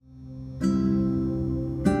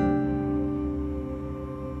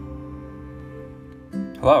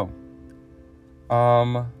Hello.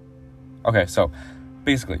 Okay, so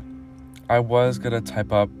basically, I was gonna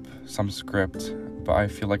type up some script, but I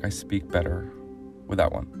feel like I speak better with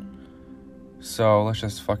that one. So let's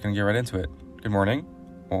just fucking get right into it. Good morning.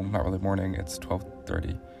 Well, not really morning, it's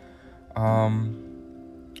 12:30.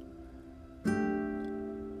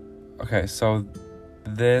 Okay, so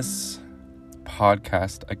this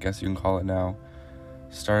podcast, I guess you can call it now,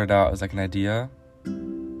 started out as like an idea.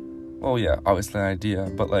 Well, yeah, obviously an idea,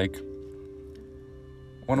 but like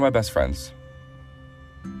one of my best friends,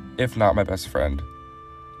 if not my best friend,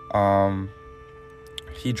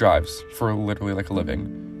 he drives for literally like a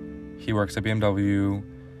living. He works at BMW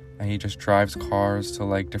and he just drives cars to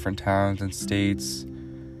like different towns and states.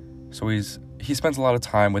 So he spends a lot of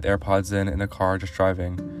time with AirPods in a car just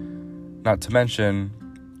driving. Not to mention,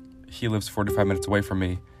 he lives 45 minutes away from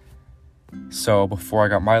me. So before I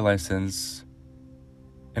got my license,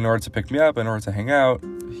 in order to pick me up, in order to hang out,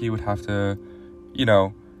 he would have to,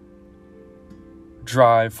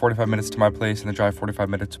 drive 45 minutes to my place and then drive 45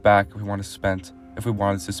 minutes back if we wanted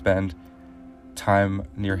to spend time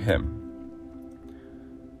near him.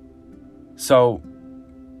 So,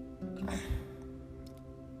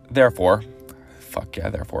 therefore,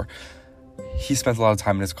 he spends a lot of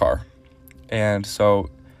time in his car. And so,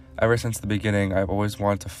 ever since the beginning, I've always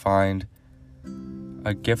wanted to find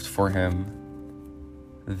a gift for him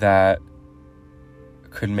that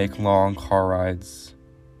could make long car rides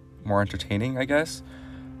more entertaining, I guess,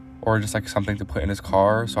 or just like something to put in his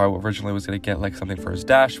car. So I originally was going to get like something for his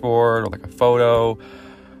dashboard or like a photo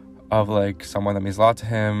of like someone that means a lot to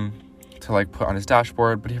him to like put on his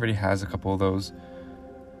dashboard, but he already has a couple of those.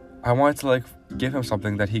 I wanted to like give him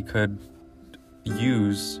something that he could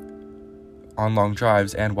use on long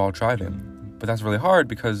drives and while driving, but that's really hard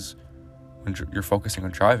because when you're focusing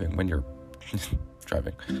on driving when you're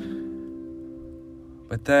driving.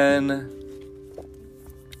 But then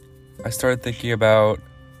I started thinking about,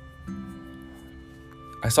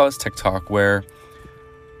 I saw this TikTok where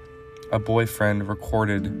a boyfriend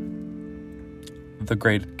recorded The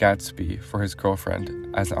Great Gatsby for his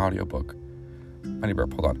girlfriend as an audiobook. I need to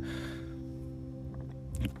hold on.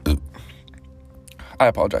 I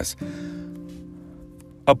apologize.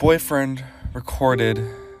 A boyfriend recorded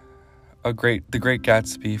The Great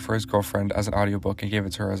Gatsby for his girlfriend as an audiobook and gave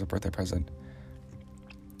it to her as a birthday present.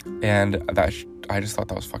 And I just thought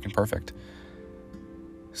that was fucking perfect.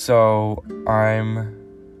 So I'm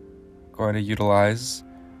going to utilize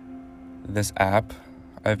this app.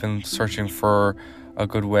 I've been searching for a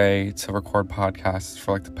good way to record podcasts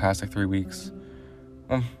for like the past 3 weeks.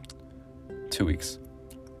 2 weeks.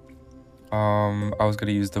 I was going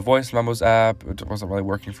to use the Voice Memos app. It wasn't really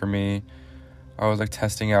working for me. I was like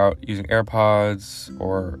testing out using AirPods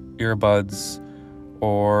or earbuds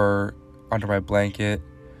or under my blanket.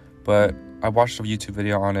 But I watched a YouTube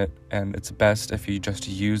video on it, and it's best if you just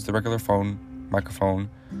use the regular microphone,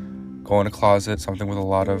 go in a closet, something with a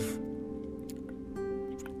lot of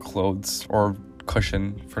clothes or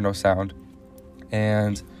cushion for no sound,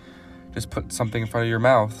 and just put something in front of your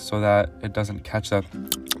mouth so that it doesn't catch that, you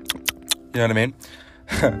know what I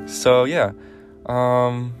mean? So yeah,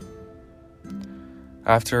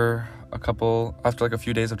 after like a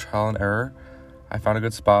few days of trial and error, I found a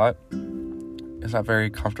good spot. It's not very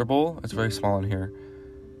comfortable. It's very small in here.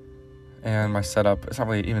 And my setup, it's not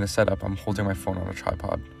really even a setup. I'm holding my phone on a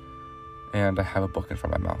tripod. And I have a book in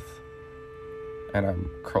front of my mouth. And I'm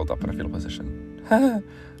curled up in a fetal position.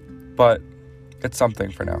 But it's something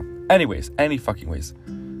for now. Anyways, any fucking ways.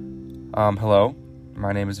 Hello.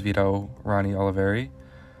 My name is Vito Rani Oliveri.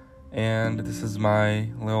 And this is my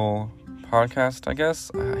little podcast, I guess.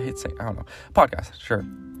 I don't know. Podcast, sure.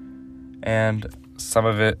 And some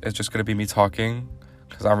of it is just going to be me talking,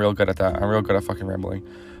 because I'm real good at that. I'm real good at fucking rambling.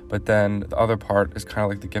 But then the other part is kind of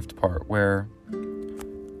like the gift part, where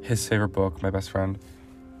his favorite book, my best friend,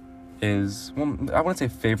 is, well, I wouldn't say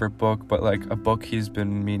favorite book, but like a book he's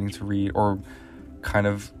been meaning to read, or kind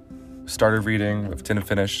of started reading, didn't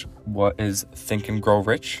finish, what is Think and Grow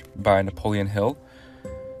Rich by Napoleon Hill.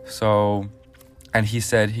 So, and he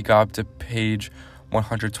said he got up to page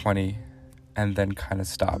 120 and then kind of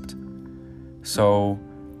stopped. So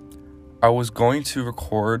I was going to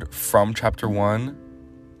record from chapter 1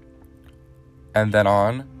 and then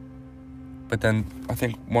on, but then I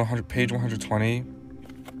think page 120,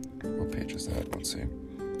 what page is that? Let's see.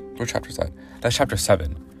 What chapter is that? That's chapter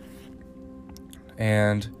 7.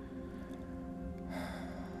 And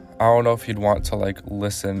I don't know if he'd want to like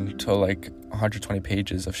listen to like 120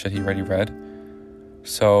 pages of shit he already read.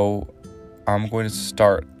 So I'm going to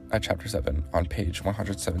start at chapter 7 on page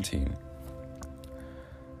 117.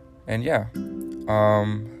 And yeah,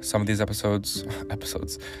 Some of these episodes, I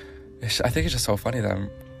think it's just so funny that I'm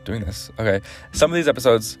doing this. Okay, some of these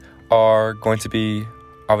episodes are going to be,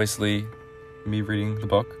 obviously, me reading the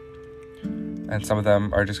book, and some of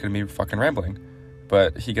them are just going to be fucking rambling,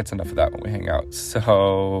 but he gets enough of that when we hang out,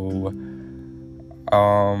 so,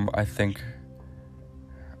 I think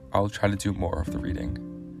I'll try to do more of the reading,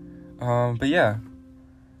 but yeah,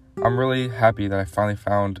 I'm really happy that I finally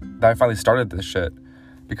started this shit,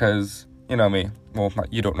 because, you know me, well,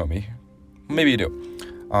 you don't know me, maybe you do,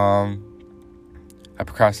 I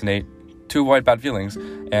procrastinate to avoid bad feelings,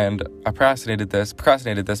 and I procrastinated this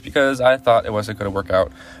because I thought it wasn't going to work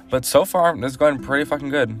out, but so far, it's going pretty fucking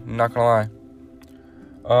good, I'm not gonna lie.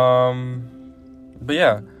 But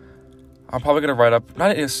yeah, I'm probably gonna write up,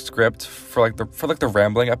 not a script for the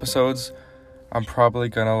rambling episodes, I'm probably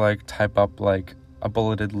gonna, like, type up, like, a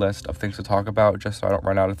bulleted list of things to talk about, just so I don't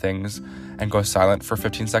run out of things and go silent for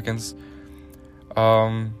 15 seconds,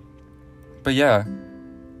 but yeah,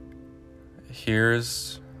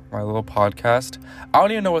 here's my little podcast. I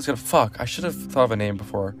don't even know what's gonna, I should have thought of a name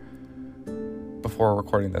before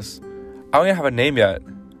recording this. I don't even have a name yet.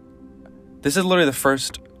 This is literally the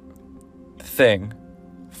first thing.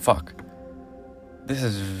 This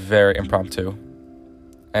is very impromptu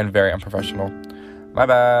and very unprofessional. My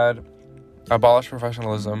bad. Abolish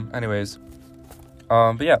professionalism. Anyways,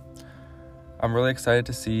 but yeah, I'm really excited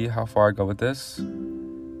to see how far I go with this,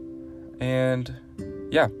 and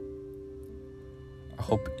yeah, I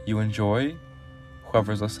hope you enjoy,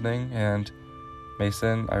 whoever's listening, and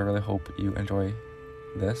Mason, I really hope you enjoy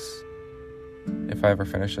this. If I ever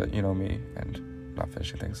finish it, you know me, and not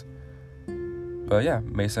finishing things. But yeah,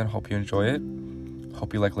 Mason, hope you enjoy it.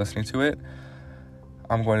 Hope you like listening to it.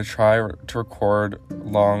 I'm going to try to record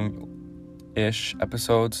long-ish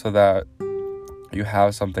episodes so that you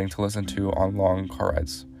have something to listen to on long car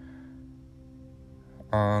rides.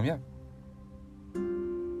 Yeah.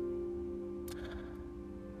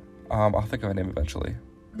 I'll think of a name eventually.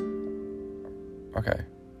 Okay.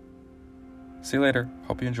 See you later.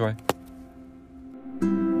 Hope you enjoy.